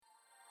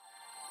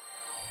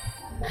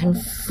I'm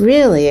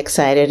really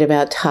excited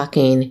about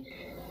talking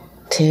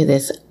to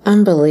this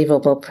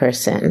unbelievable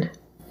person.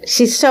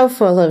 She's so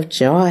full of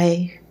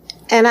joy.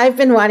 And I've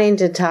been wanting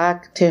to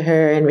talk to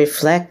her and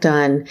reflect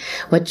on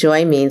what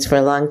joy means for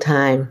a long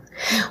time.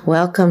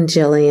 Welcome,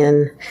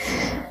 Jillian.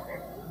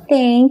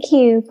 Thank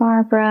you,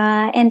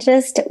 Barbara. And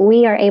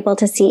we are able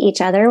to see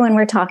each other when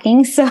we're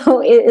talking.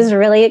 So it is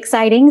really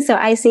exciting. So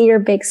I see your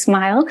big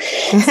smile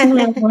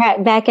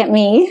right back at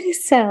me.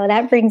 So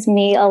that brings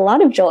me a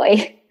lot of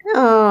joy.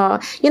 Oh,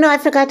 I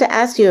forgot to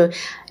ask you,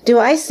 do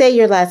I say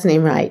your last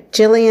name right?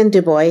 Jillian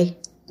Dubois?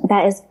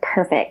 That is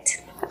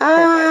perfect.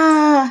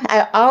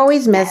 I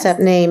always mess up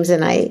names,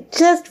 and I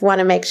just want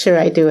to make sure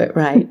I do it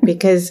right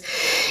because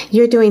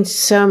you're doing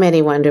so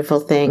many wonderful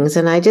things,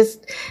 and I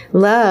just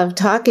love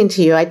talking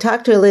to you. I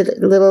talked to a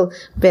little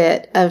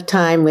bit of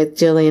time with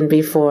Jillian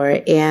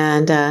before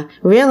and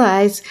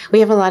realized we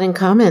have a lot in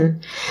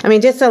common. I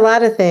mean, just a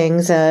lot of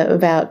things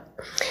about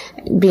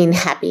being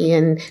happy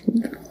and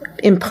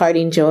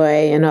imparting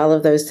joy and all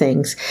of those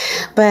things.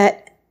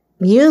 But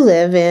you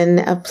live in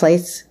a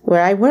place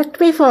where I worked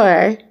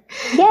before.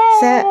 Yay!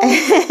 So,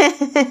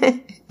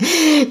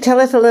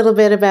 tell us a little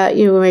bit about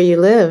you, where you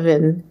live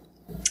and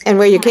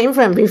where you came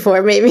from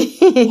before, maybe.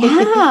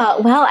 Yeah.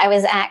 Well, I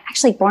was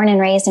actually born and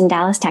raised in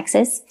Dallas,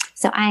 Texas.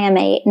 So I am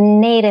a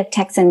native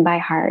Texan by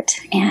heart,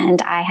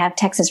 and I have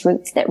Texas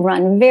roots that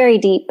run very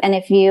deep. And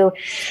if you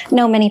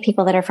know many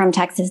people that are from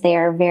Texas, they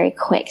are very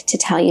quick to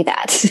tell you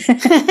that.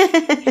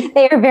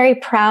 They are very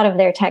proud of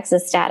their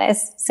Texas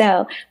status.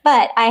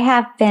 But I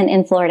have been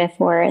in Florida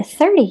for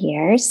 30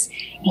 years,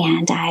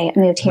 and I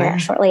moved here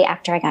shortly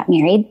after I got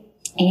married,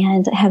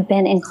 and have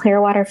been in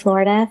Clearwater,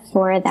 Florida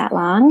for that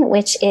long,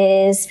 which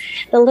is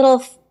the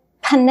little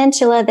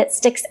peninsula that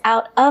sticks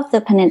out of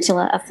the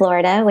peninsula of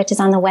Florida, which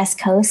is on the west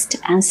coast,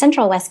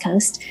 central west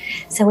coast.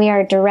 So we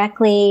are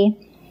directly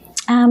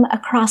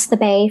across the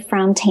bay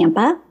from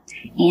Tampa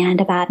and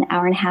about an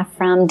hour and a half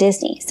from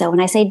Disney. So when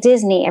I say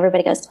Disney,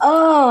 everybody goes,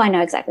 "Oh, I know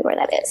exactly where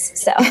that is."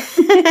 So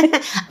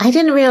I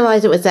didn't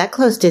realize it was that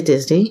close to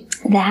Disney.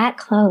 That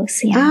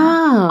close, yeah.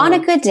 Oh. On a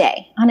good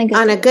day. On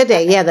a good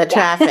day, yeah, the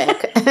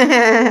traffic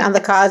on the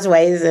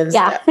causeways and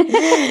stuff.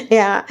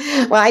 Yeah.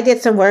 Well, I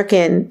did some work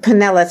in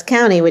Pinellas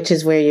County, which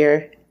is where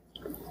your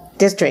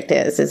district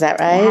is. Is that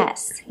right?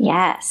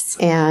 Yes.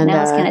 And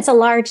Pinellas County. It's a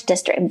large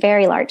district,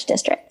 very large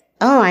district.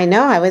 Oh, I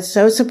know. I was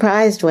so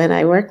surprised when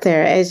I worked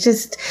there. It's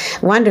just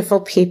wonderful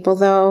people,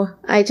 though.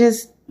 I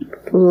just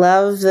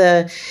love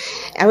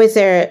I was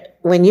there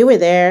when you were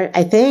there,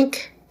 I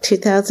think,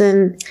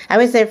 2000. I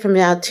was there from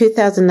about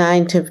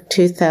 2009 to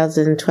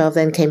 2012,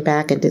 then came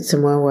back and did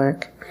some more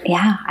work.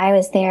 Yeah, I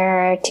was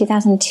there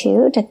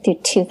 2002 to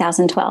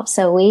 2012.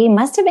 So we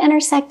must have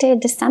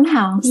intersected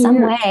somehow,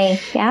 some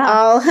way. Yeah.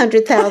 All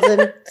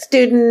 100,000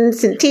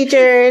 students and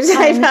teachers.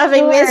 I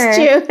probably missed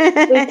you.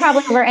 We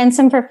probably were in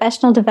some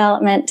professional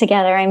development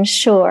together, I'm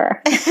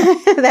sure.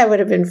 That would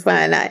have been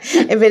fun.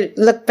 If it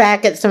look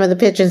back at some of the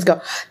pictures and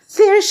go,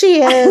 there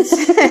she is.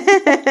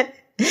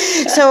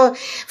 So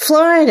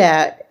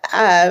Florida,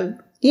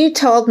 you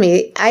told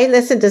me, I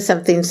listened to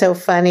something so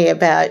funny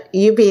about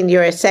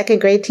you're a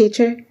second grade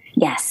teacher.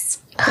 Yes.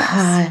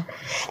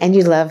 And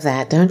you love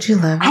that, don't you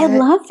love it? I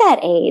love that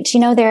age.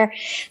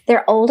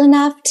 They're old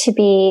enough to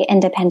be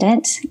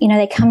independent.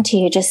 They come to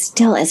you just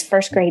still as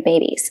first grade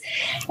babies,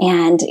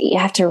 and you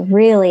have to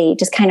really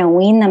just kind of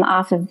wean them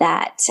off of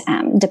that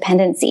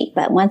dependency.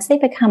 But once they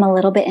become a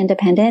little bit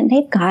independent,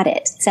 they've got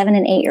it. 7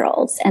 and 8 year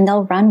olds, and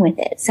they'll run with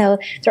it. So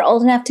they're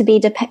old enough to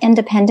be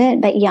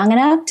independent, but young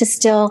enough to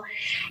still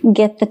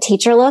get the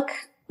teacher look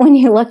when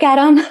you look at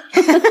them,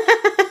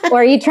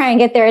 or you try and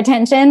get their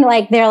attention.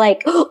 Like they're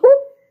like,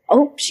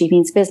 oh, she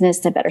means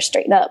business. I better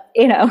straighten up,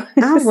 Oh,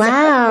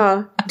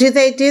 wow. Do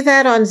they do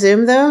that on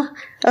Zoom though?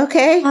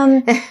 Okay.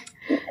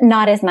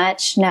 Not as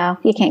much. No,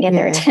 you can't get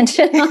their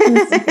attention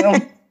on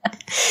Zoom.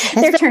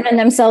 They're turning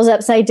themselves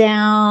upside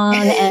down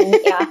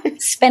and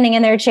spinning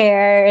in their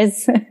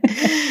chairs.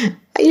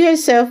 You're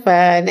so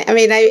fun. I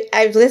mean,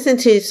 I've listened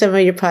to some of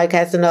your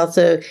podcasts and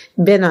also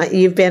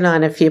you've been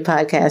on a few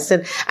podcasts,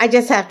 and I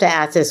just have to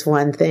ask this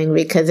one thing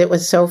because it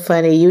was so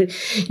funny.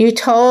 You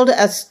told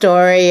a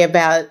story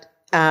about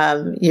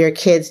your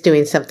kids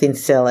doing something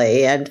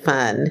silly and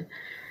fun.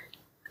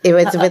 It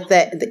was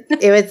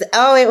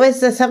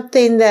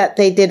something that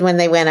they did when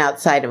they went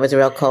outside. It was a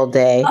real cold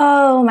day.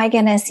 Oh my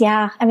goodness.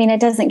 Yeah. I mean, it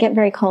doesn't get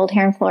very cold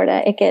here in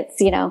Florida. It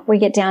gets, we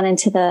get down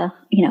into the,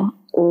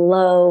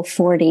 low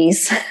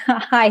 40s,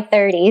 high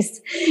 30s.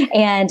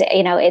 And,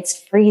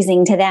 it's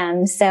freezing to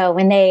them. So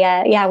when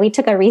they, we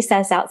took a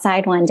recess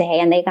outside one day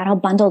and they got all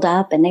bundled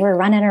up and they were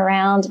running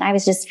around. And I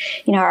was just,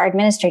 our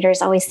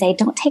administrators always say,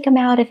 don't take them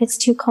out if it's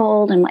too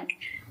cold. And like,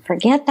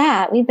 forget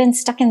that. We've been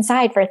stuck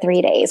inside for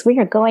 3 days. We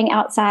are going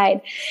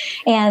outside.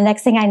 And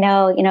next thing I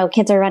know,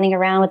 kids are running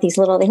around with these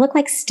they look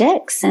like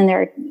sticks, and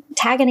they're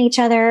tagging each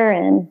other,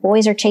 and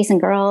boys are chasing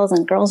girls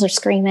and girls are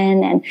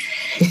screaming. And,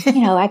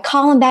 I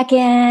call them back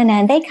in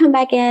and they come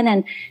back in,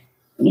 and,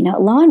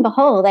 lo and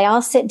behold, they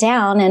all sit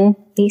down, and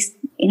these,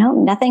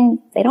 nothing,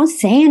 they don't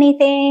say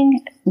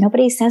anything.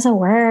 Nobody says a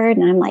word.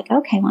 And I'm like,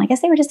 okay, well, I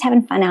guess they were just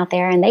having fun out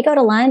there. And they go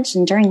to lunch,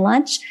 and during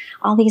lunch,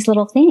 all these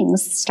little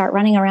things start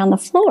running around the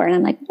floor. And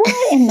I'm like,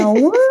 what in the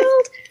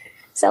world?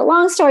 So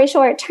long story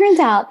short, turns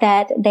out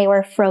that they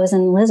were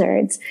frozen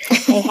lizards.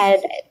 They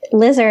had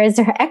lizards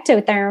or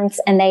ectotherms,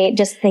 and they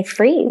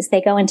freeze.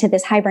 They go into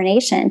this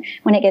hibernation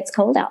when it gets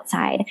cold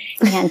outside,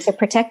 and to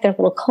protect their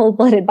little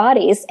cold-blooded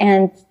bodies.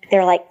 And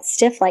they're like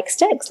stiff like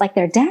sticks, like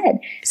they're dead.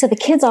 So the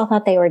kids all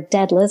thought they were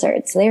dead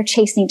lizards. So they were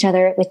chasing each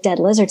other with dead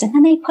lizards, and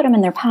then they put them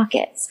in their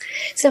pockets.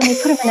 So when they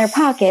put them in their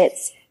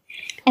pockets,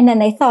 and then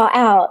they thaw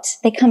out,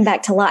 they come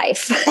back to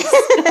life.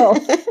 So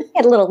we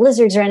had little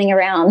lizards running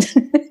around.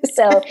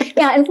 So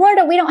yeah, in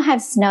Florida, we don't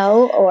have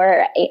snow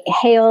or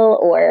hail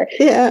or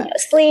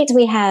sleet.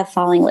 We have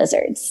falling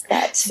lizards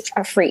that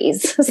are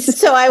freeze.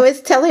 So I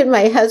was telling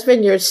my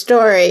husband your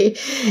story,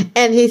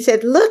 and he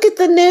said, look at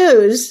the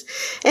news.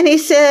 And he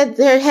said,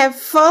 they have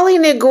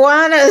falling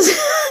iguanas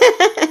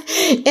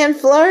in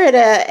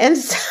Florida. And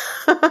so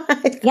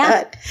I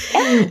thought,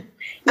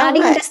 Not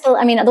even just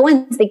the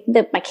ones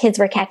that my kids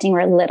were catching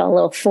were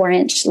little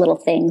 4-inch little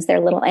things. They're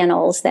little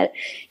animals that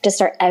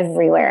just are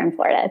everywhere in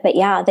Florida. But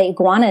yeah, the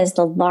iguanas,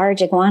 the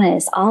large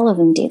iguanas, all of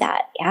them do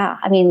that. Yeah.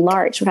 I mean,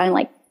 large. We're talking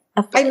like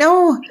a foot. I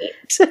know.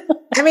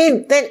 I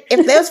mean, then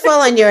if those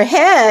fall on your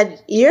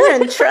head, you're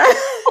in trouble.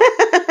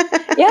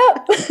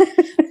 Yep.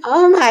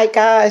 Oh my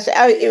gosh.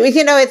 Oh,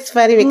 it's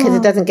funny because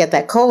it doesn't get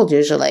that cold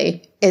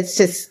usually. It's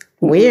just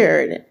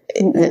weird.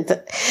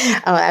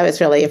 That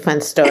was really a fun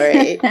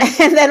story.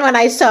 And then when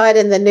I saw it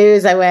in the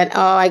news, I went,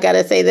 I got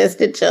to say this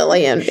to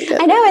Jillian.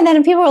 I know. And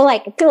then people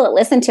that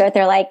listen to it,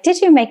 they're like,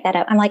 did you make that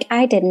up? I'm like,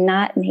 I did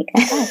not make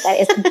that up. That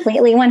is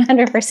completely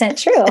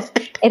 100% true.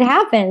 It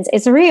happens.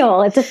 It's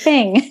real. It's a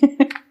thing.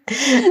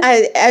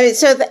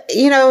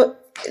 The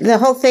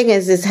whole thing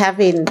is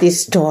having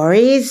these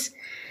stories.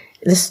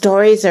 The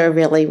stories are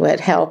really what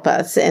help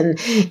us. And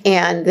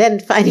then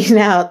finding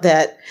out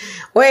that,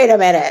 wait a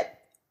minute,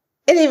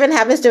 it even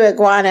happens to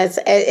iguanas.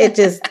 It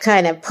just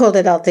kind of pulled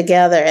it all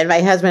together. And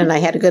my husband and I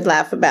had a good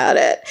laugh about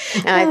it.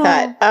 And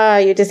I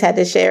thought, you just had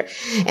to share.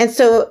 And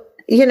so,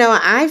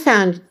 I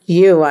found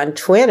you on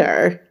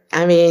Twitter.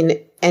 I mean,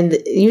 and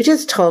you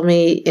just told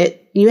me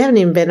you haven't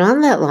even been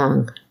on that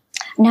long.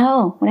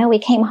 No, we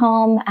came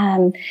home,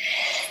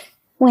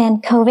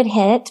 when COVID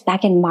hit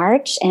back in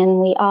March,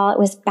 and it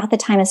was about the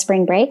time of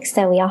spring break.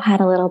 So we all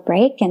had a little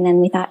break, and then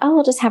we thought,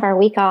 we'll just have our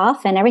week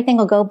off and everything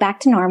will go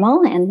back to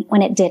normal. And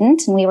when it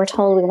didn't, and we were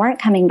told we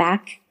weren't coming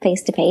back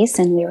face to face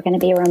and we were going to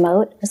be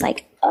remote, it was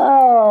like,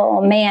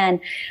 oh man.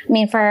 I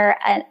mean, for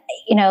a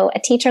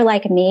teacher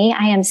like me,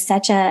 I am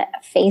such a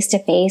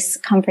face-to-face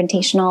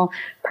confrontational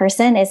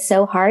person. It's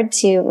so hard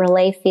to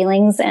relay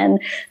feelings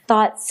and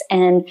thoughts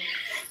and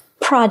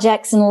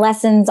projects and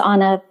lessons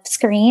on a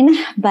screen,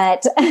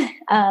 but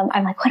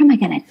I'm like, what am I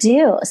going to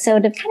do? So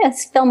to kind of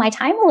fill my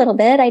time a little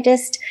bit, I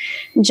just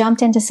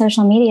jumped into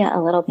social media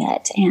a little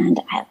bit, and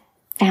I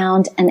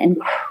found an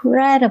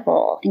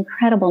incredible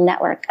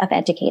network of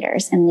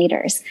educators and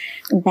leaders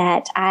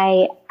that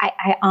I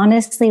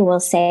honestly will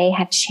say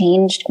have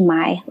changed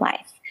my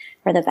life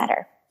for the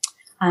better.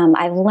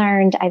 I've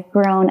learned, I've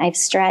grown, I've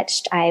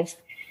stretched,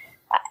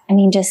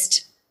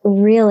 just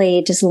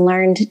really just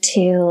learned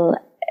to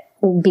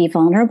be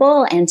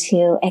vulnerable and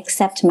to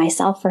accept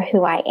myself for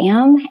who I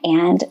am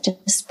and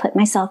just put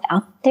myself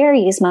out there,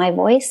 use my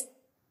voice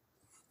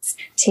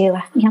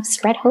to,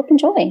 spread hope and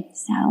joy.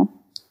 So.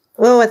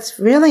 Well, what's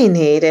really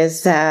neat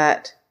is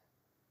that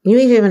you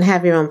even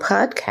have your own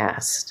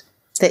podcast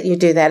that you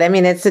do that. I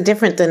mean, it's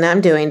different than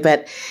I'm doing,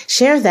 but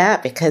share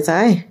that because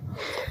I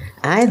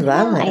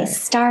love it. I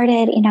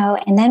started,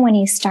 and then when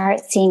you start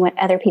seeing what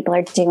other people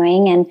are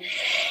doing and,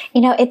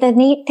 the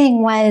neat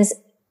thing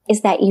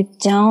is that you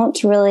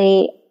don't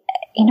really,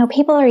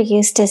 people are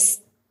used to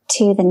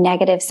the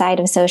negative side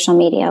of social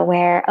media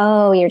where,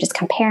 you're just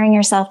comparing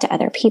yourself to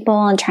other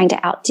people and trying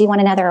to outdo one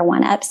another or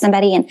one up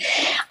somebody. And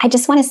I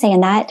just want to say in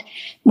that,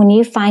 when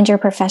you find your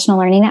professional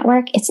learning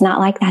network, it's not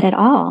like that at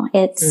all.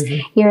 It's,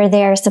 you're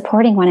there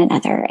supporting one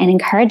another and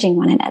encouraging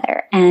one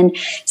another. And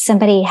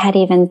somebody had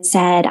even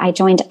said, I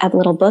joined a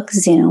little book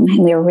Zoom and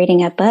we were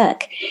reading a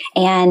book.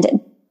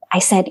 And I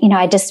said,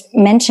 I just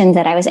mentioned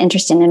that I was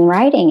interested in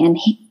writing, and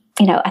he,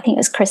 I think it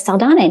was Chris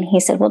Saldana, and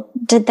he said, well,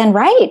 then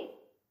write,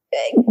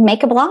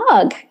 make a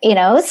blog,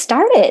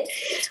 start it.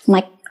 I'm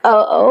like,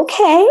 oh,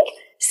 okay.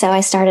 So I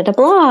started a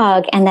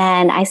blog, and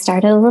then I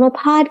started a little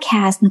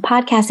podcast, and the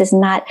podcast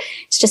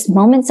it's just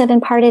moments of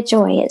imparted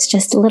joy. It's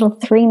just little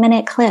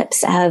 3-minute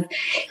clips of,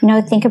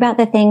 think about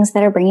the things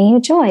that are bringing you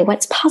joy.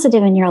 What's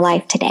positive in your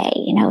life today?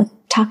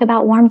 Talk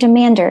about warm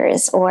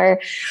demanders,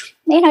 or,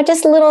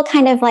 just little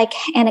kind of like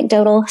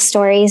anecdotal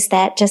stories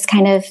that just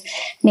kind of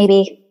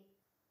maybe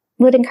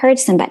would encourage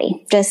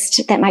somebody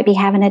just that might be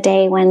having a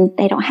day when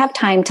they don't have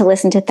time to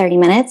listen to 30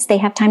 minutes. They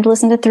have time to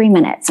listen to 3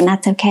 minutes, and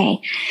that's okay.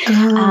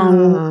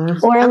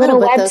 Or a little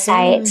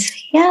website.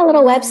 Yeah, a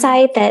little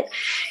website that,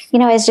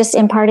 is just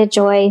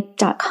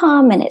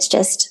impartedjoy.com. And it's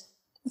just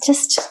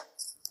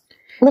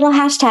little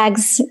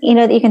hashtags,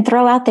 that you can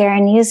throw out there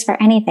and use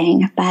for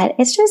anything, but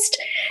it's just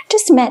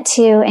meant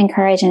to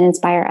encourage and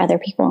inspire other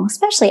people,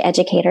 especially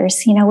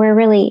educators. We're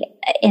really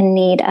in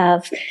need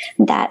of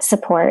that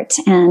support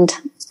and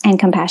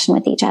compassion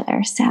with each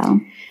other.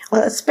 So,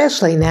 well,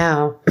 especially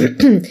now,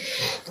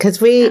 because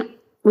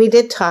we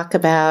did talk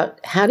about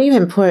how do you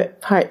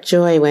impart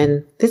joy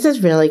when this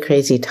is really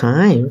crazy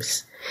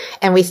times,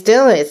 and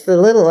it's a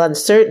little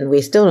uncertain.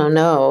 We still don't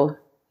know.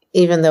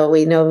 Even though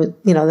we know,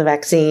 the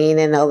vaccine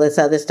and all this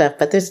other stuff,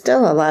 but there's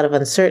still a lot of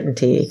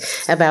uncertainty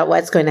about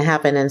what's going to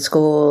happen in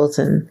schools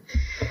and.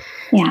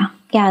 Yeah,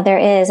 there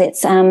is.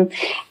 It's,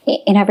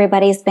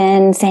 everybody's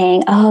been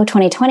saying,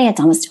 2020,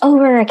 it's almost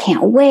over. I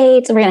can't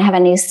wait. We're going to have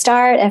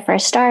a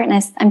fresh start.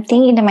 And I'm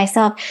thinking to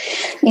myself,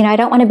 I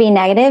don't want to be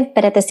negative,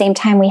 but at the same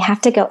time, we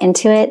have to go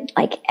into it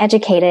like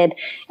educated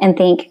and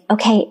think,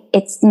 okay,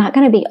 it's not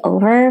going to be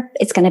over.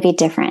 It's going to be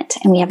different.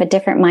 And we have a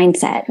different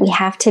mindset. We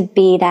have to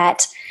be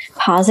that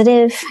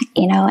positive,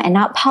 and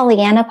not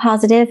Pollyanna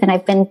positive. And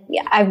I've been,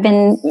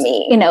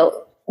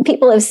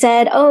 people have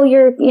said, oh,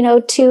 you're,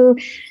 too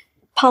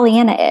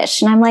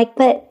Pollyanna-ish. And I'm like,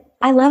 but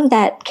I love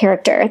that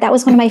character. That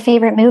was one of my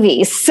favorite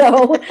movies.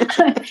 So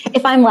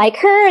if I'm like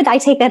her, I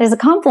take that as a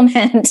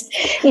compliment.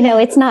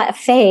 It's not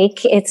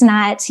fake. It's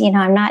not,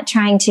 I'm not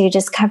trying to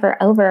just cover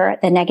over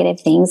the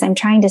negative things. I'm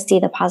trying to see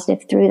the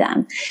positive through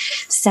them.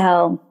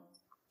 So,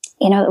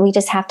 we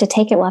just have to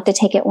take it. We'll have to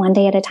take it one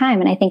day at a time.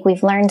 And I think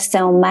we've learned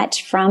so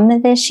much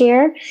from this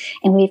year,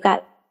 and we've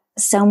got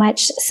so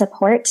much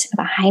support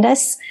behind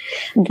us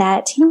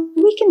that,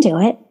 we can do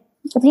it.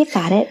 We've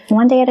got it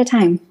one day at a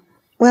time.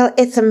 Well,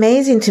 it's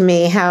amazing to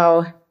me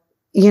how,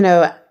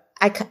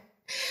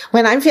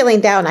 when I'm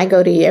feeling down, I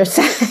go to your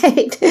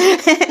site.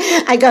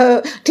 I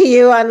go to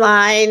you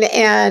online,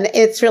 and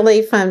it's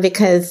really fun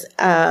because,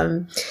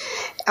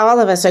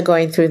 all of us are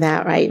going through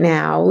that right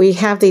now. We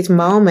have these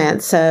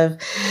moments of,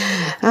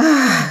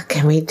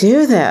 can we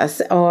do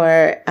this?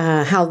 Or,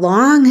 how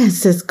long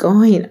is this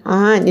going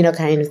on?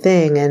 Kind of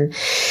thing.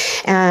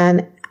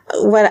 And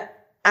what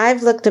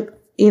I've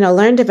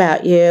learned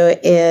about you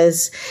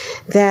is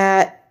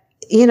that,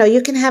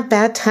 you can have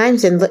bad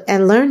times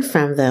and learn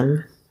from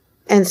them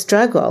and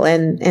struggle.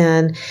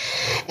 And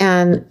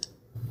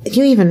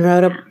you even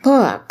wrote a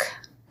book.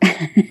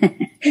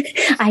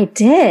 I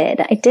did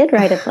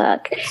write a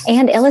book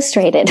and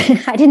illustrate it.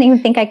 I didn't even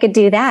think I could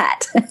do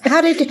that.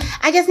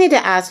 I just need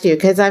to ask you,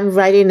 because I'm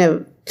writing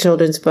a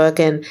children's book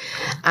and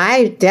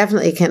I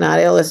definitely cannot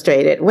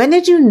illustrate it. When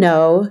did you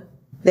know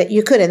that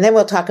you could? And then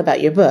we'll talk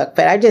about your book,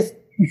 but I just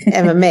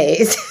am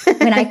amazed.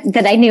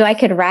 That I knew I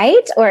could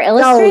write or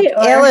illustrate?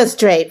 No,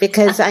 illustrate,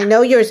 because I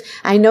know your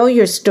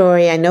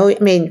story.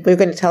 We're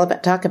going to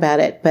talk about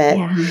it, but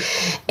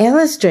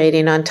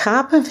illustrating on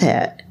top of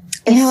it.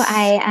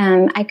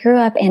 I grew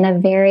up in a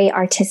very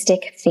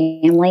artistic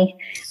family.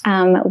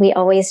 We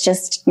always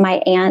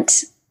my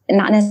aunt,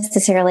 not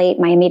necessarily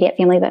my immediate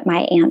family, but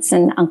my aunts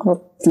and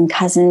uncles and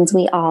cousins,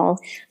 we all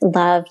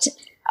loved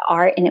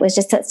art. And it was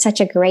just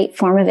such a great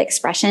form of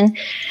expression,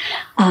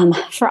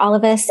 for all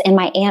of us. And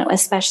my aunt,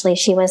 especially,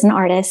 she was an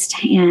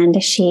artist,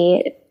 and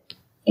she,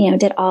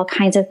 did all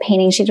kinds of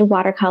painting. She did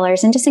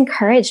watercolors and just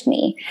encouraged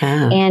me.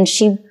 Wow. And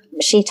she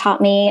taught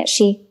me,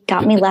 she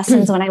got me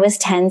lessons when I was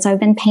 10. So I've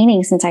been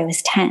painting since I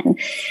was 10.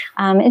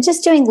 And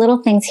just doing little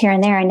things here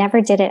and there. I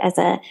never did it as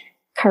a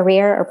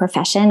career or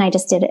profession. I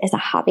just did it as a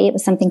hobby. It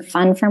was something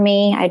fun for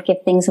me. I'd give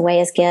things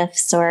away as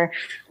gifts or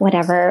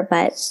whatever.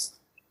 But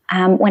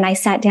when I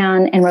sat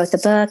down and wrote the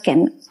book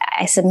and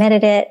I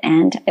submitted it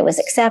and it was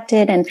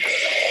accepted, and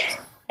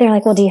they're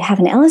like, well, do you have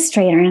an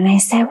illustrator? And I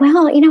said,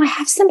 well, I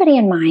have somebody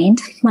in mind.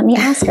 Let me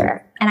ask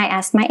her. And I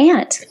asked my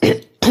aunt.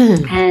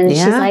 And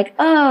she's like,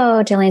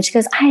 oh, Jillian. She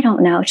goes, I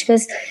don't know. She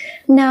goes,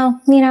 no,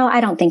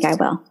 I don't think I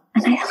will.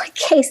 And I'm like,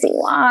 Casey,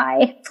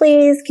 why?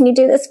 Please, can you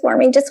do this for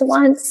me just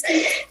once?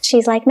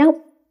 She's like,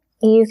 nope,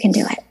 you can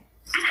do it.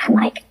 And I'm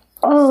like,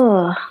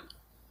 oh,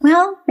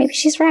 well, maybe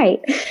she's right.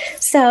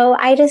 So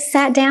I just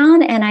sat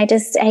down and I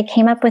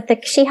came up with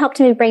she helped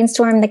me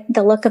brainstorm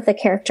the look of the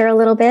character a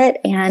little bit,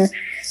 and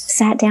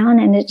sat down,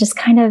 and it just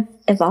kind of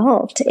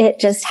evolved. It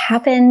just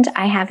happened.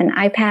 I have an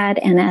iPad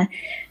and a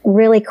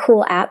really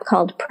cool app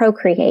called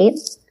Procreate.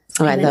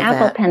 Oh, I love an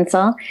Apple that.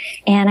 Pencil.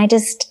 And I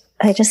just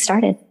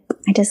started.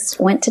 I just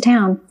went to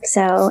town.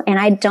 So, and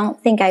I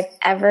don't think I've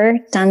ever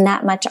done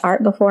that much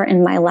art before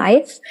in my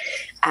life.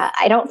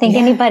 I don't think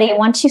anybody,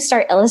 once you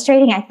start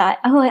illustrating, I thought,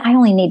 oh, I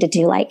only need to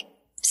do like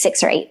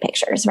 6 or 8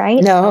 pictures,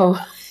 right? No.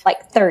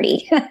 Like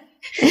 30.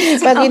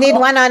 But you need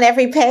one on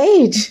every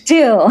page.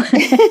 Do.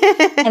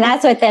 And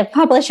that's what the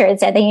publisher had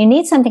said, that you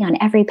need something on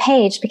every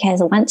page,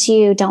 because once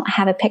you don't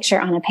have a picture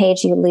on a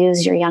page, you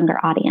lose your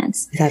younger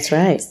audience. That's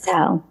right.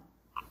 So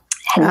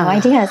I had no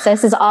idea. So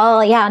this is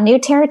all, new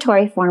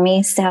territory for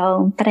me.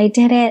 So, but I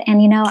did it.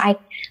 And, I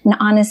can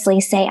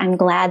honestly say I'm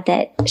glad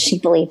that she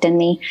believed in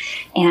me.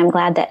 And I'm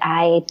glad that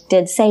I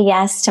did say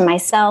yes to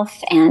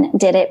myself and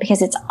did it,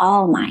 because it's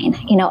all mine.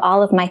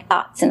 All of my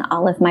thoughts and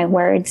all of my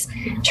words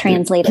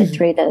translated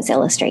through those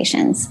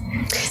illustrations.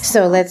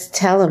 So let's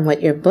tell them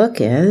what your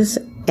book is.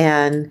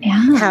 and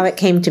how it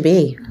came to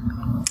be.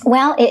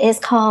 Well, it is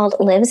called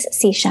Liv's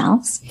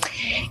Seashells,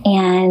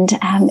 and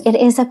it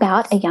is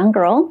about a young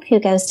girl who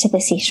goes to the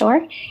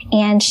seashore,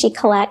 and she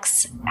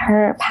collects.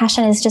 Her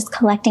passion is just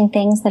collecting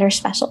things that are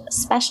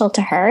special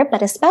to her,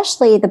 but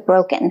especially the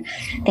broken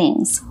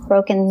things,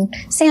 broken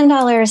sand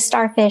dollars,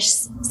 starfish,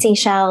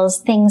 seashells,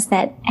 things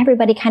that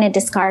everybody kind of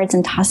discards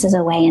and tosses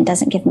away and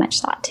doesn't give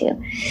much thought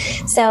to.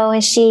 So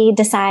she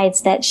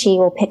decides that she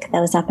will pick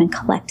those up and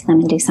collect them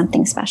and do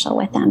something special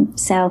with them.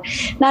 So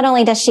not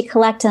only does she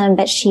collect them,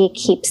 but she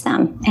keeps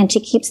them,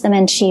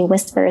 and she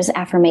whispers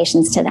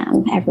affirmations to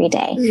them every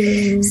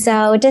day.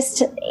 So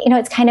just,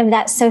 it's kind of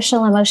that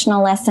social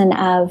emotional lesson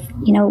of,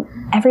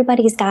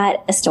 everybody's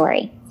got a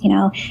story.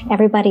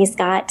 Everybody's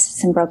got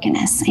some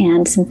brokenness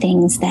and some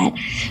things that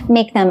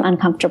make them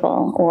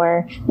uncomfortable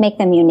or make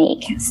them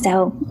unique.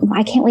 So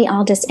why can't we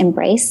all just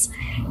embrace,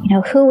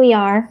 who we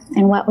are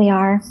and what we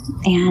are,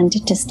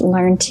 and just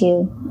learn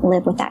to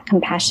live with that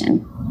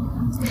compassion?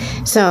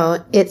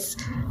 So it's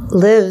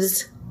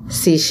Liv's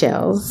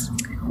Seashells.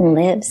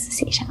 Liv's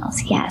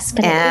Seashells, yes.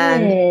 But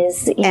it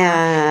is,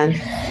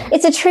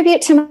 it's a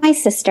tribute to my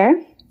sister.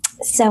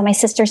 So my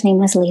sister's name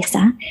was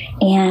Lisa,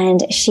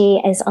 and she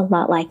is a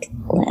lot like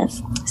Liv.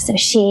 So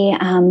she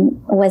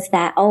was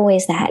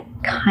always that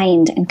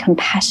kind and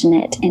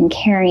compassionate and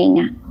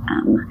caring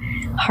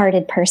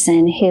hearted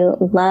person who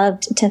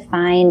loved to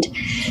find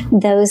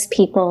those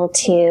people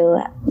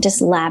to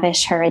just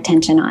lavish her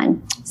attention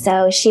on.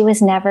 So she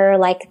was never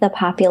like the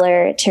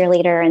popular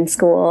cheerleader in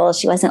school.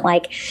 She wasn't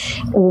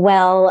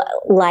well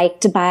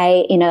liked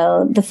by,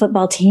 the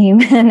football team.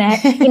 And,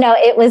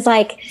 it was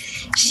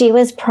she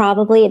was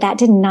probably, that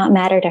did not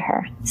matter to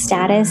her.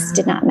 Status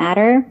did not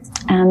matter.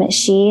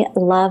 She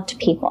loved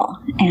people.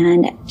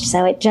 And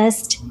so it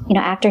just,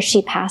 after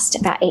she passed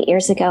about 8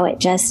 years ago,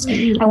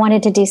 I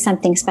wanted to do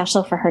something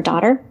special for her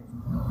daughter.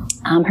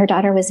 Her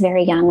daughter was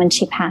very young when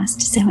she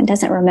passed, so it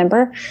doesn't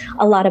remember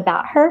a lot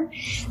about her.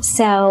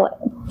 So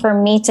for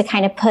me to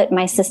kind of put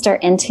my sister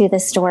into the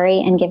story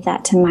and give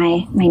that to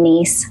my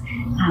niece,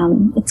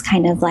 it's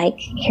kind of like,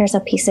 here's a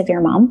piece of your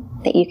mom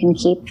that you can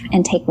keep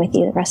and take with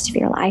you the rest of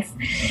your life.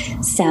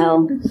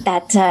 So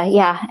that,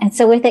 And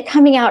so with it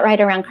coming out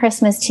right around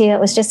Christmas too, it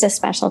was just a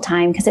special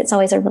time, because it's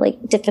always a really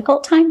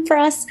difficult time for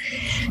us,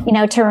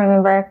 to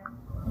remember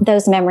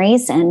those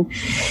memories. And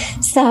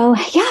so,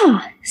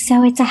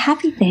 so it's a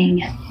happy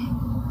thing.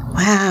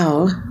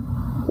 Wow.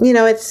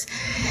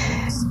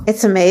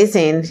 It's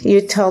amazing.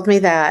 You told me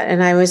that,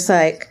 and I was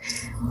like,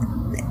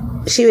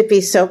 she would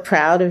be so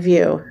proud of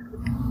you.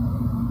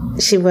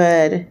 She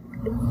would.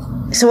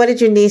 So what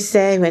did your niece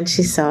say when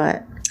she saw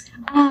it?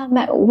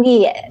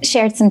 We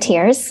shared some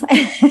tears.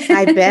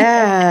 I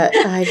bet.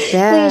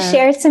 We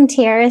shared some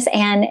tears,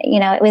 and,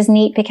 it was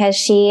neat because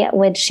she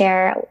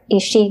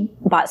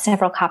bought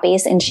several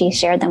copies and she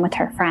shared them with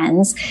her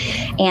friends.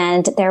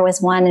 And there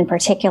was one in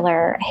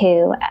particular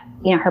who,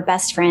 her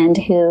best friend,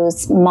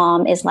 whose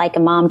mom is like a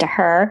mom to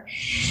her,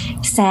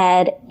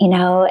 said,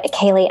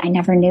 Kaylee, I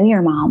never knew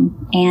your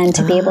mom. And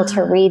to be able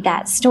to read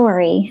that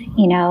story,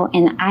 and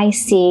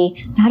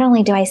not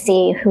only do I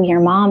see who your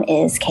mom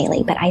is,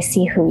 Kaylee, but I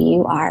see who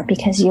you are,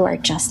 because you are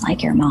just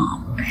like your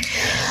mom.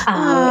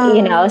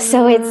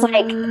 So it's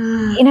like,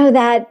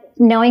 that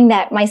knowing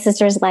that my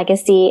sister's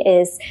legacy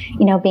is,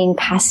 being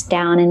passed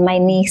down, and my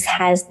niece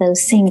has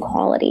those same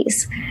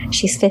qualities.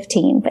 She's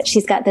 15, but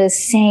she's got those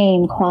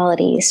same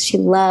qualities. She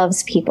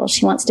loves people.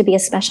 She wants to be a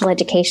special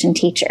education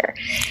teacher.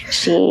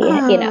 She,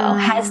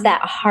 has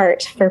that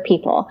heart for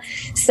people.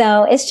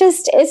 So it's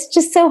just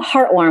so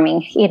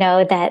heartwarming,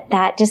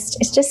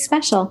 it's just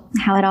special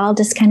how it all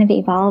just kind of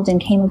evolved and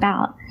came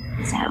about.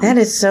 So. That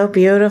is so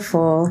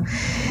beautiful.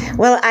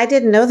 Well, I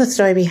didn't know the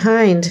story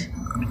behind.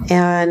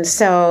 And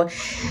so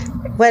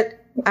what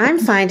I'm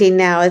finding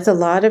now is a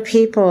lot of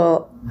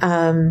people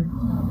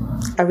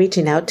are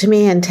reaching out to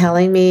me and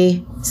telling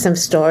me some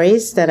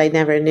stories that I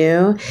never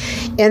knew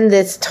in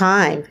this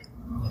time.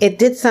 It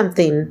did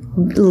something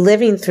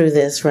living through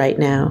this right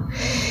now.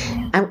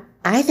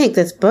 I think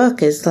this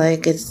book is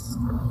it's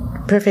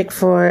perfect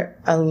for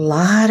a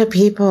lot of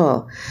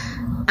people.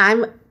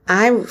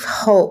 I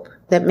hope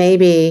that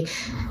maybe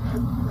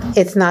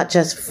it's not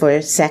just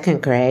for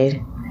second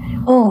grade.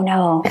 Oh,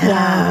 no.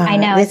 Yeah, I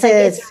know.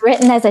 It's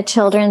written as a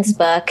children's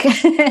book.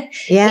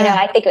 Yeah.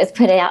 I think it was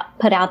put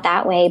out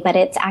that way, but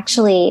it's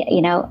actually,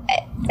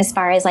 as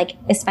far as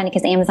it's funny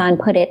because Amazon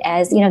put it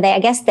as, I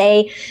guess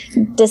they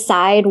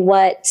decide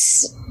what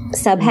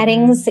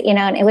subheadings,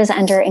 and it was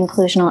under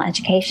inclusional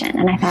education.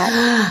 And I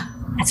thought,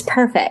 that's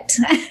perfect.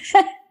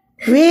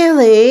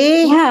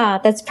 Really? Yeah,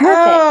 that's perfect.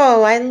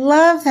 Oh, I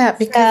love that,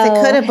 because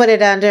they could have put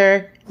it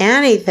under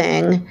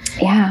anything.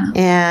 Yeah.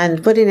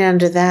 And putting it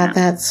under that,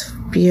 that's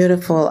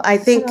beautiful. I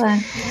think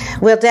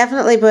we'll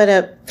definitely put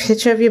a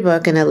picture of your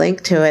book and a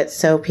link to it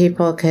so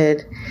people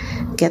could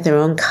get their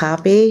own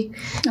copy.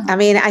 I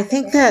mean, I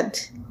think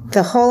that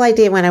the whole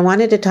idea when I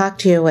wanted to talk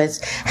to you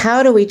was,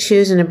 how do we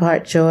choose and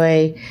impart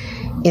joy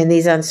in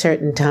these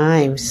uncertain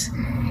times?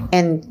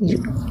 And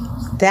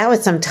that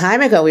was some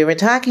time ago. We were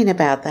talking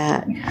about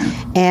that.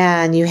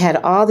 And you had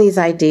all these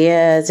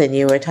ideas and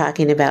you were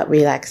talking about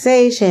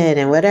relaxation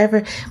and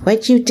whatever.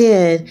 What you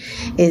did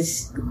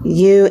is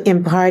you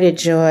imparted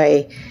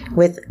joy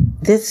with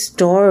this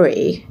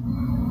story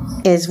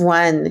is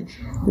one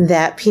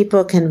that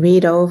people can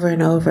read over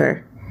and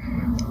over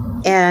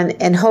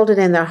and hold it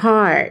in their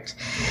heart.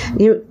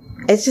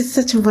 It's just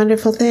such a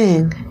wonderful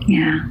thing.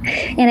 Yeah.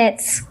 And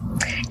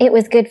it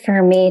was good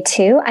for me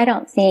too. I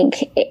don't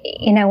think,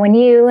 when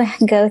you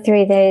go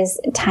through those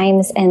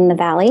times in the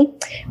valley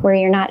where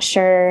you're not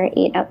sure,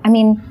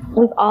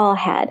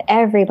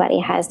 everybody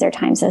has their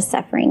times of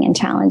suffering and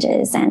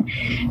challenges. And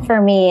for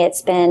me,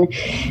 it's been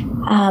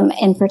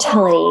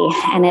infertility,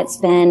 and it's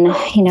been,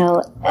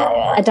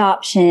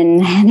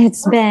 adoption, and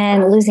it's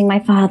been losing my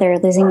father,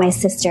 losing my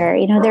sister.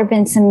 There have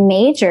been some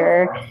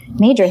major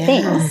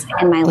things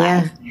in my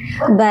life.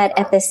 But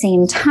at the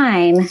same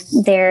time,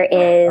 there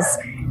is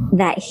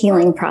that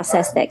healing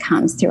process that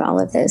comes through all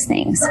of those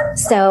things.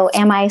 So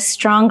am I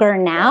stronger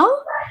now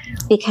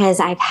because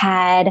I've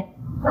had,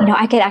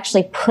 I could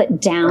actually put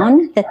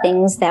down the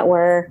things that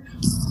were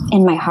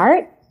in my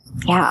heart?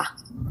 Yeah.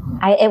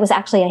 It was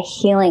actually a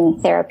healing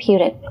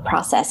therapeutic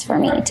process for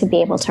me to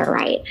be able to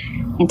write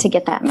and to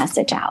get that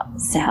message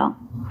out. So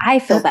I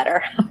feel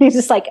better. It's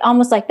just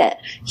almost like that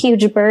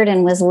huge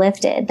burden was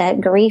lifted, that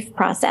grief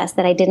process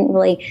that I didn't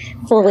really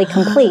fully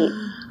complete,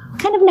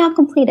 kind of now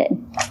completed.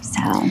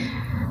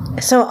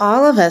 So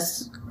all of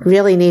us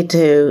really need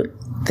to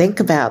think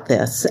about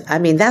this. I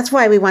mean, that's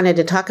why we wanted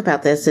to talk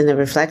about this in the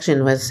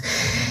reflection was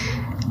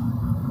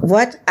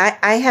what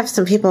I have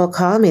some people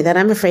call me that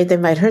I'm afraid they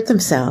might hurt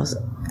themselves.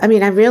 I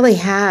mean, I really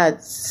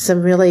had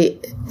some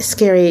really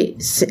scary,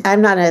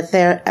 I'm not a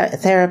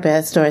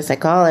therapist or a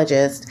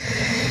psychologist,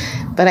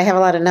 but I have a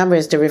lot of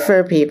numbers to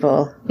refer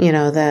people,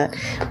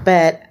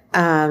 but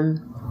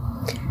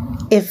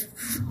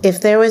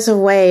if there was a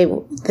way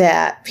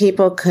that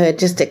people could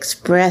just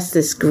express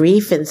this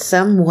grief in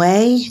some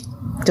way,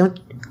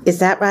 is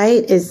that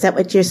right? Is that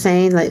what you're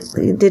saying, like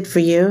it did for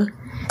you?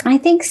 I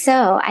think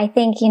so. I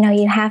think, you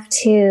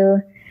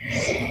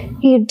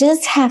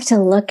just have to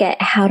look at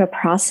how to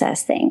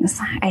process things,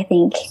 I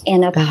think,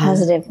 in a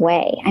positive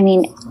way. I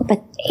mean,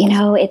 but,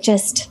 it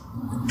just,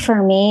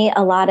 for me,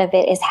 a lot of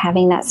it is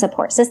having that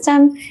support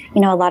system.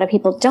 A lot of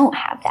people don't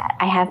have that.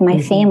 I have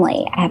my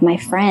family, I have my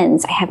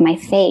friends, I have my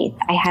faith,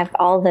 I have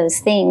all those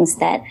things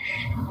that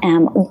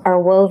are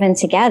woven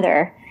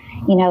together,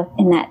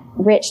 in that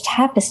rich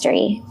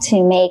tapestry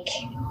to make,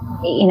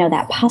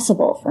 that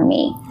possible for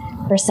me.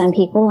 For some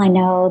people, I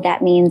know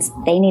that means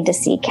they need to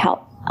seek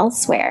help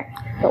elsewhere.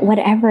 But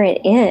whatever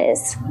it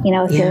is,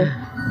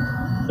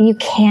 you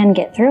can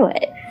get through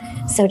it.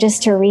 So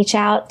just to reach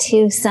out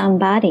to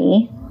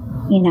somebody,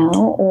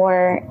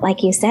 or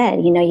like you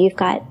said, you've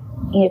got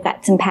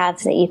some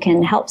paths that you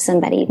can help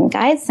somebody, you can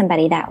guide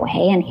somebody that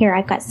way. And here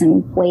I've got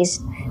some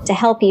ways to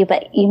help you,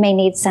 but you may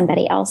need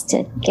somebody else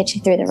to get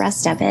you through the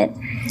rest of it.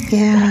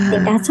 Yeah. But I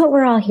think that's what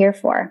we're all here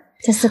for,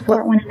 to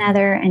support one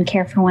another and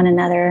care for one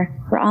another.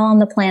 We're all on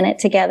the planet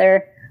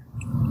together.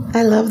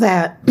 I love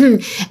that.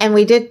 And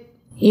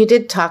you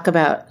did talk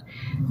about,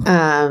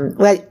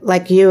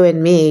 like you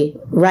and me,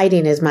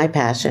 writing is my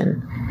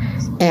passion.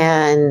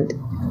 And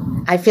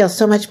I feel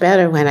so much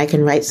better when I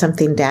can write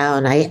something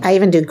down. I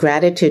even do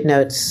gratitude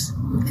notes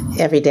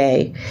every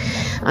day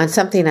on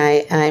something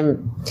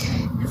I'm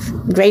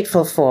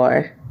grateful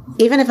for.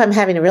 Even if I'm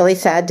having a really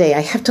sad day,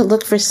 I have to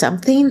look for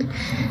something,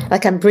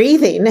 like I'm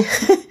breathing.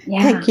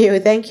 Yeah.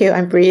 Thank you,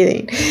 I'm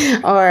breathing.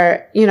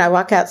 Or, I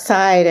walk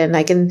outside and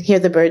I can hear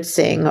the birds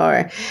sing,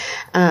 or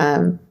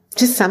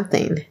just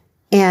something.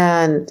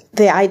 And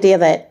the idea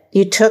that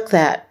you took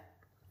that,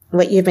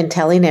 what you've been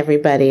telling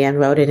everybody, and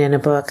wrote it in a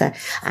book,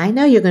 I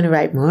know you're going to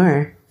write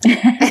more.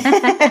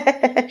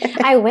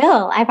 I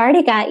will. I've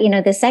already got,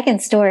 the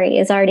second story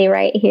is already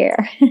right here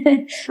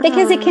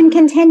because it can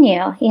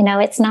continue.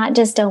 It's not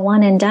just a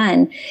one and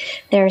done.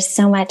 There's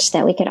so much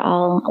that we could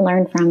all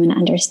learn from and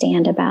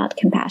understand about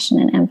compassion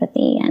and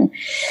empathy. And,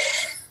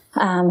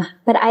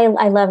 but I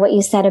love what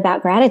you said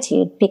about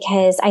gratitude,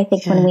 because I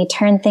think when we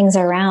turn things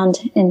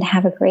around and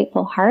have a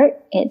grateful heart,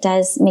 it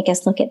does make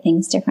us look at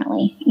things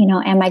differently.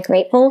 Am I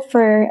grateful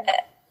for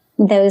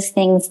those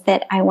things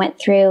that I went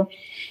through,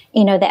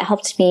 that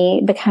helped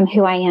me become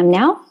who I am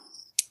now?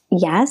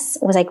 Yes.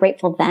 Was I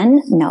grateful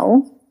then?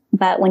 No.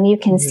 But when you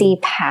can see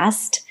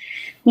past,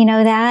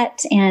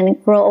 that,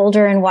 and grow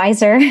older and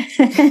wiser, and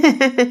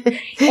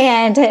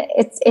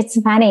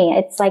it's funny.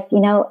 It's like,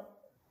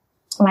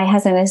 my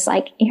husband is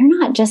like, you're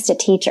not just a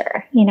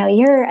teacher.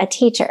 You're a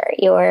teacher.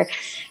 You're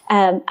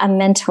a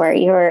mentor.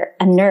 You're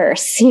a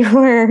nurse.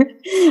 You're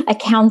a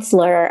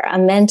counselor, a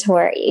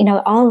mentor,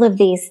 all of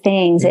these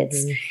things.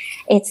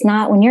 It's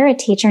not, when you're a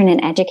teacher and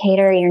an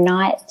educator, you're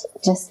not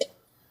just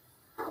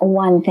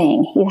one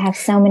thing. You have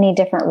so many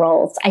different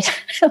roles.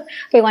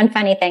 Okay, one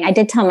funny thing. I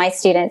did tell my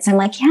students, I'm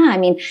like,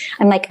 I'm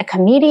like a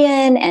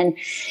comedian. And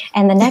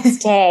the next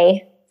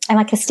day I'm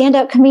like a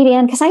stand-up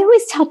comedian because I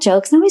always tell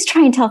jokes and I always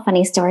try and tell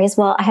funny stories.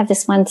 Well, I have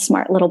this one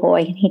smart little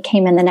boy and he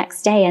came in the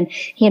next day and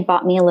he had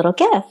bought me a little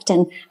gift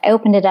and I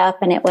opened it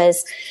up and it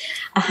was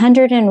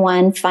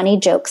 101 funny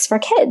jokes for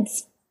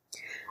kids.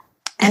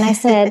 And I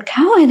said,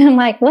 Cohen, I'm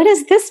like, what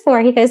is this for?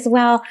 He goes,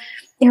 well,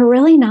 they're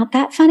really not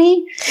that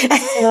funny.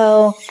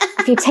 So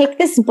if you take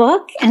this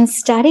book and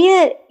study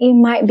it, you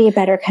might be a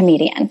better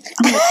comedian.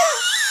 I'm like,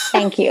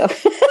 thank you.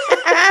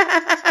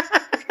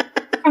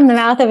 From the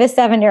mouth of a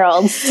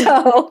 7-year-old.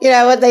 So, you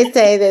know what they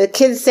say, the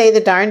kids say the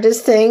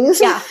darndest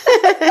things. Yeah.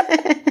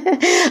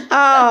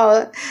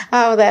 oh,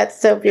 that's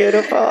so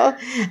beautiful.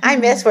 I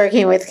miss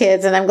working with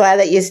kids and I'm glad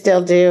that you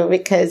still do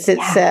because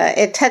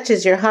it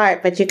touches your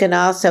heart, but you can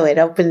also, it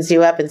opens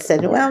you up and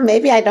said, well,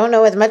 maybe I don't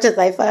know as much as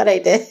I thought I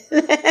did.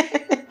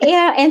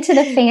 Yeah. And to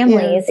the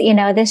families,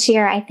 this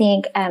year, I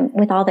think,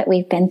 with all that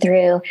we've been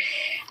through,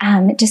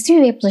 just to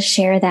be able to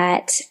share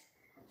that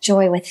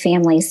joy with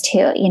families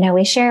too.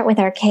 We share it with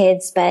our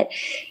kids, but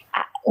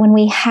when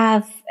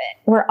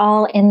we're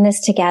all in this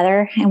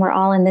together and we're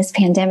all in this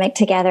pandemic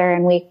together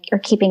and we are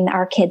keeping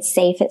our kids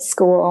safe at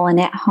school and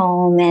at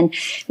home and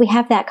we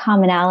have that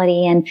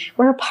commonality and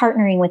we're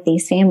partnering with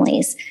these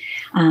families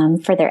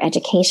for their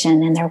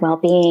education and their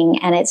well-being.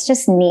 And it's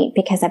just neat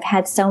because I've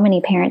had so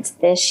many parents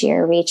this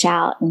year reach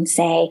out and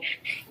say,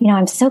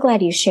 I'm so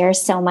glad you share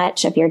so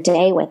much of your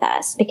day with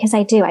us because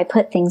I do. I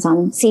put things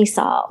on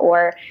Seesaw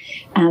or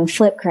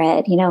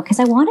Flipgrid, because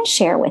I want to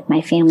share with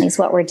my families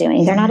what we're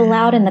doing. They're not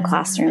allowed in the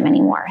classroom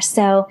anymore.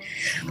 So,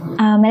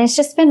 and it's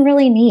just been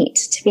really neat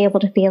to be able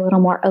to be a little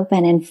more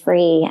open and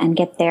free and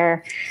get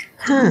their,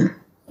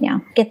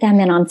 get them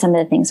in on some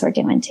of the things we're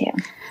doing too.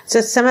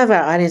 So some of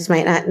our audience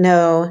might not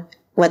know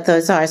what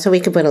those are, so we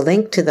could put a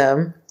link to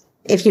them.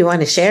 If you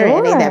want to share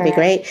any, that'd be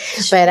great.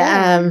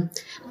 Sure.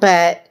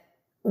 But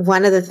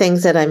one of the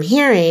things that I'm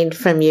hearing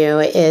from you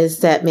is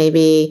that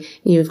maybe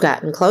you've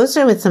gotten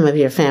closer with some of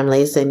your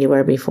families than you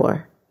were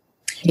before.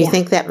 Do you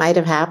think that might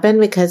have happened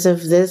because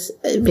of this,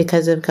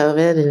 because of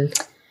COVID and...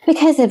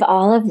 Because of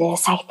all of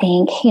this, I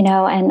think,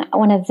 and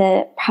one of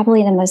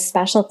probably the most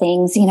special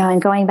things,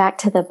 and going back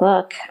to the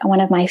book,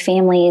 one of my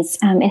families,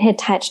 it had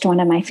touched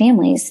one of my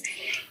families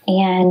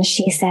and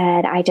she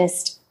said, I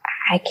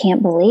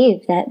can't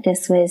believe that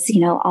this was,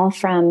 all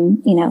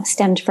from,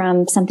 stemmed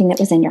from something that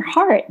was in your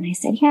heart. And I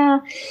said,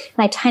 yeah. And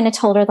I kind of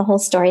told her the whole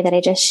story that I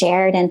just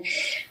shared. And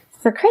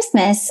for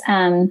Christmas,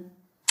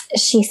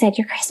 she said,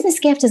 your Christmas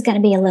gift is going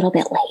to be a little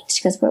bit late.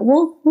 She goes, but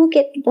we'll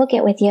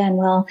get with you and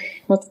we'll,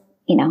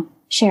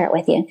 share it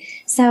with you.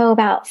 So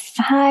about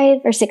 5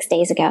 or 6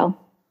 days ago,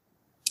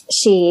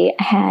 she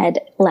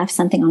had left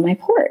something on my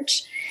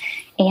porch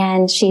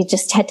and she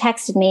just had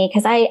texted me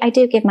because I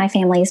do give my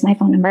families my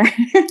phone number.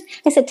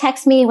 I said,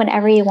 text me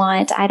whenever you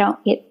want.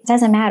 It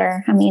doesn't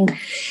matter. I mean,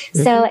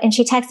 so, and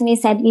she texted me,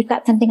 said, you've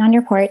got something on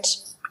your porch.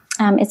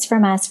 It's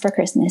from us for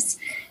Christmas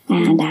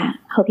and,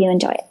 hope you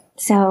enjoy it.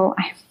 So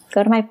I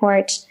go to my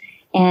porch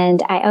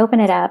and I open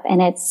it up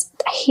and it's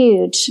a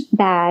huge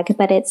bag,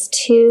 but it's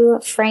 2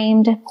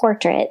 framed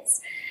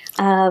portraits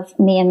of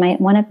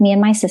one of me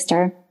and my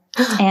sister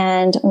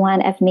and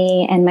one of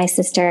me and my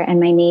sister and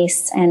my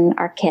niece and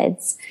our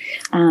kids,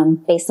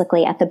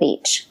 basically at the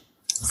beach.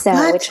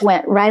 So, which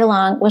went right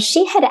along. Well,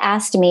 she had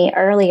asked me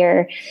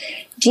earlier,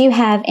 do you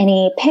have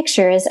any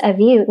pictures of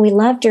you? We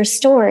loved your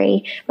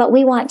story, but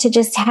we want to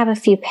just have a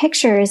few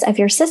pictures of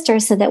your sister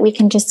so that we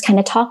can just kind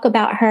of talk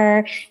about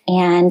her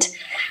and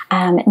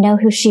know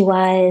who she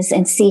was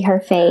and see her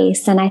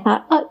face. And I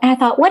thought,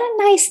 what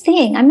a nice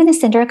thing. I'm going to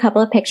send her a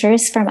couple of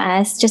pictures from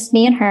us, just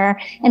me and her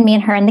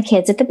and the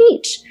kids at the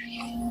beach.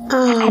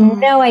 I had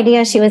no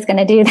idea she was going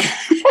to do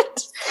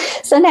that.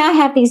 So now I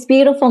have these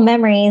beautiful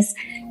memories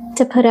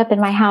to put up in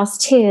my house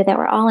too that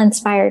were all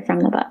inspired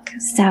from the book.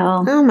 So,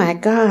 oh my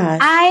gosh.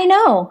 I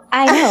know.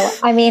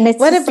 I mean, it's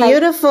what a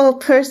beautiful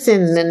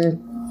person.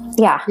 And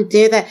to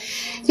do that,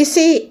 you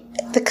see,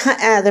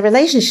 the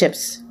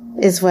relationships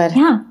is what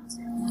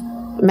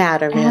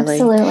matter really.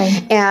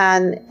 Absolutely.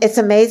 And it's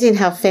amazing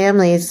how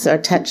families are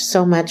touched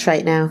so much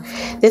right now.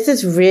 This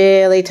is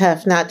really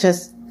tough.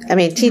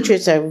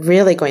 Teachers are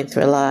really going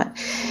through a lot,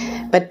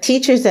 but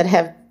teachers that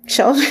have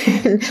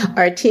children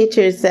or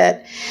teachers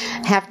that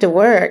have to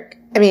work.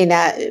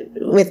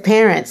 With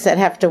parents that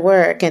have to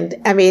work. And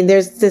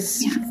there's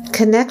this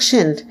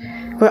connection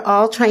we're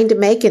all trying to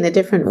make in a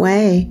different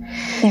way.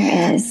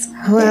 There is.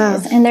 Wow. There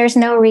is. And there's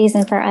no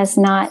reason for us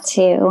not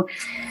to,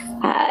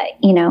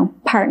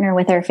 partner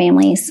with our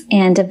families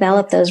and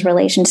develop those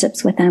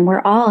relationships with them.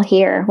 We're all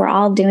here. We're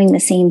all doing the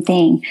same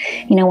thing,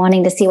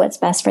 wanting to see what's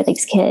best for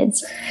these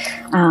kids.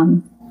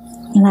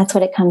 And that's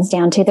what it comes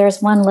down to.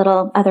 There's one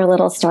other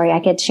little story I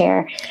could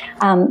share.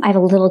 I have a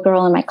little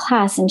girl in my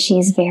class and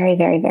she's very,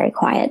 very, very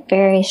quiet,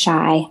 very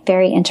shy,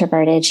 very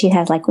introverted. She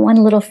has like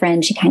one little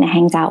friend she kind of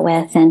hangs out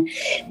with and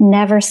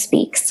never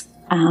speaks.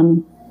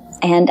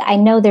 And I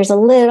know there's a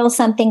little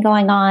something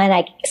going on.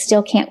 I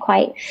still can't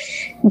quite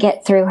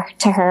get through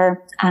to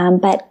her.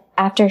 But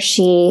after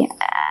I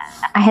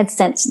had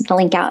sent the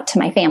link out to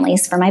my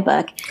families for my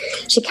book,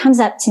 she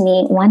comes up to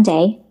me one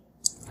day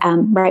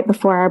right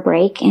before our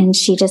break, and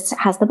she just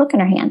has the book in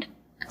her hand.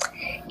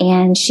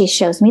 And she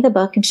shows me the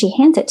book and she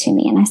hands it to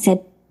me. And I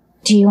said,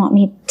 do you want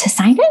me to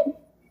sign it?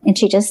 And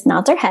she just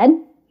nods her head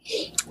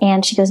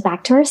and she goes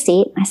back to her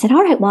seat. I said,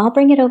 all right, well, I'll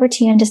bring it over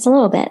to you in just a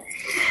little bit.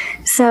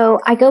 So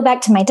I go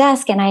back to my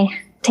desk and I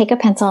take a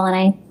pencil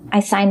and I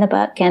sign the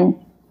book, and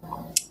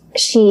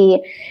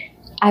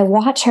I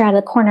watch her out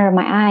of the corner of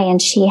my eye,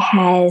 and she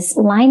has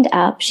lined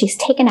up, she's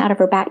taken out of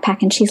her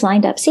backpack and she's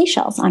lined up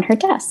seashells on her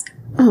desk.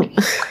 Oh.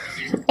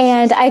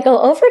 And I go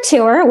over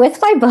to her with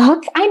my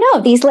book. I know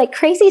these like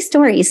crazy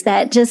stories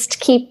that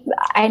just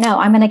I know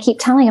I'm going to keep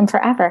telling them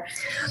forever.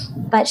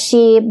 But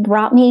she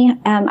brought me,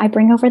 I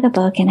bring over the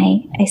book and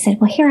I said,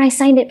 well, here, I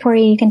signed it for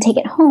you. You can take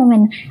it home.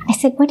 And I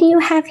said, what do you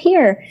have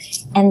here?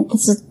 And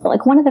this is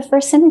like one of the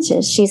first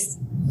sentences. She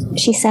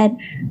said,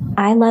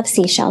 I love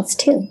seashells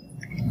too.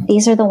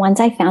 These are the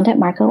ones I found at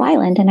Marco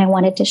Island and I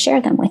wanted to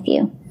share them with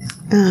you.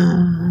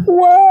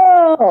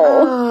 Whoa.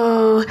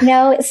 Oh.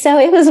 No, so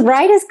it was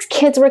right as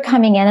kids were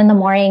coming in the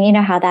morning. You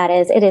know how that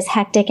is. It is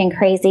hectic and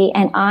crazy.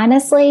 And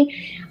honestly,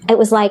 it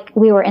was like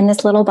we were in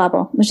this little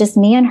bubble. It was just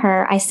me and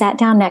her. I sat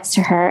down next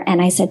to her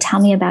and I said, tell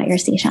me about your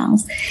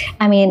seashells.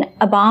 I mean,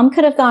 a bomb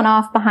could have gone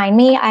off behind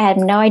me. I had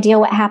no idea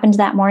what happened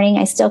that morning.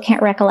 I still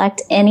can't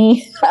recollect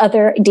any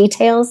other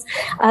details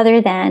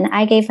other than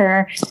I gave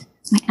her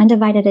my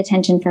undivided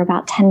attention for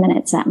about 10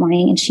 minutes that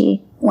morning. And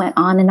she went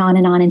on and on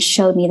and on and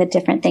showed me the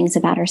different things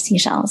about her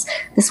seashells.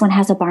 This one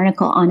has a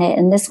barnacle on it,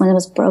 and this one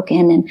was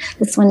broken, and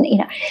this one,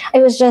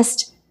 it was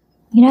just,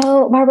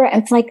 Barbara,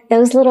 it's like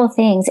those little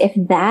things. If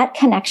that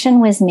connection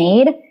was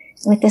made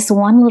with this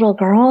one little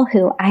girl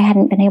who I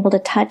hadn't been able to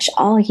touch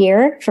all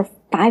year for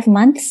 5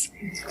 months.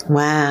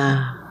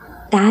 Wow.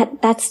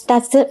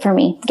 That's it for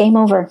me. Game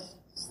over.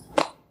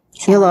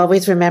 So, you'll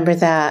always remember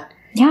that.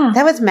 Yeah.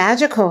 That was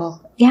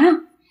magical. Yeah.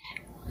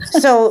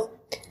 So,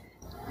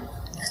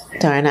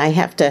 darn, I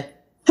have to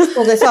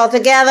pull this all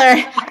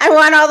together. I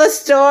want all the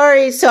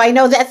stories. So I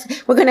know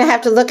we're going to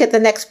have to look at the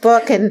next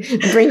book and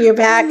bring you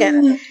back.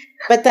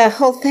 But the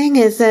whole thing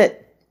is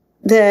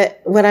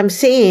that what I'm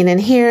seeing and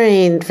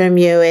hearing from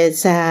you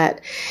is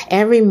that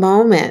every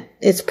moment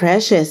is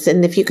precious.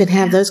 And if you could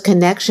have those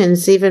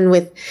connections, even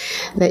with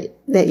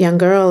that young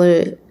girl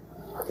who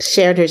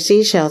shared her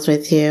seashells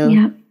with you.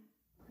 Yeah.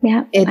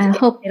 Yeah, I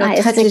hope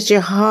it touches your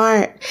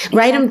heart. Exactly.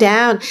 Write them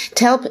down.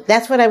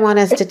 That's what I want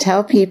us to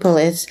tell people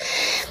is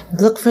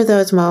look for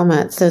those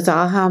moments, those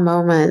aha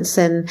moments,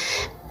 and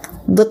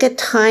look at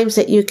times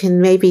that you can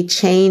maybe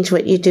change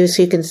what you do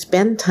so you can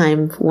spend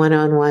time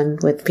one-on-one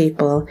with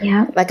people.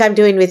 Yeah. Like I'm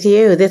doing with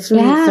you. This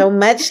means so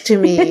much to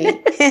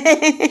me.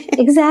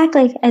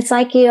 Exactly. It's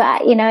like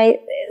I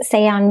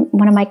say on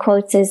one of my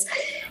quotes is,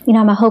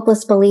 I'm a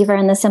hopeless believer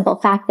in the simple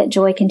fact that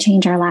joy can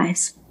change our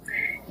lives.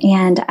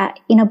 And,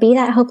 be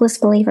that hopeless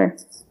believer.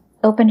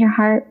 Open your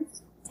heart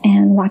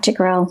and watch it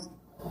grow.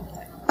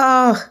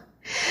 Oh,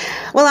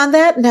 well, on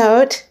that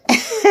note,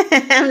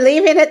 I'm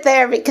leaving it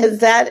there because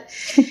that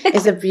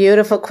is a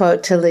beautiful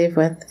quote to leave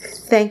with.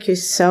 Thank you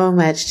so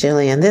much,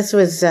 Jillian. This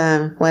was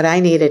what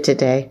I needed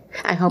today.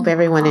 I hope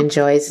everyone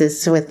enjoys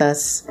this with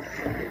us.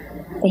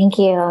 Thank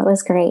you. It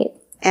was great.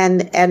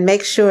 And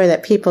make sure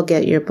that people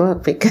get your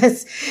book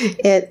because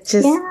it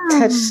just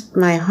touched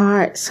my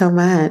heart so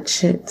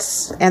much.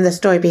 And the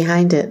story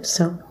behind it.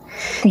 So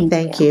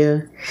thank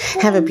you.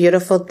 Have a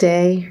beautiful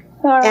day.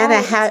 Right.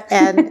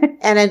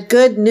 And a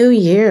good new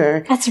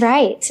year. That's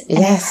right.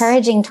 An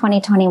encouraging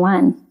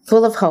 2021.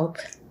 Full of hope.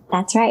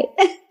 That's right.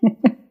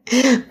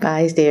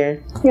 Bye,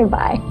 dear.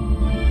 Goodbye.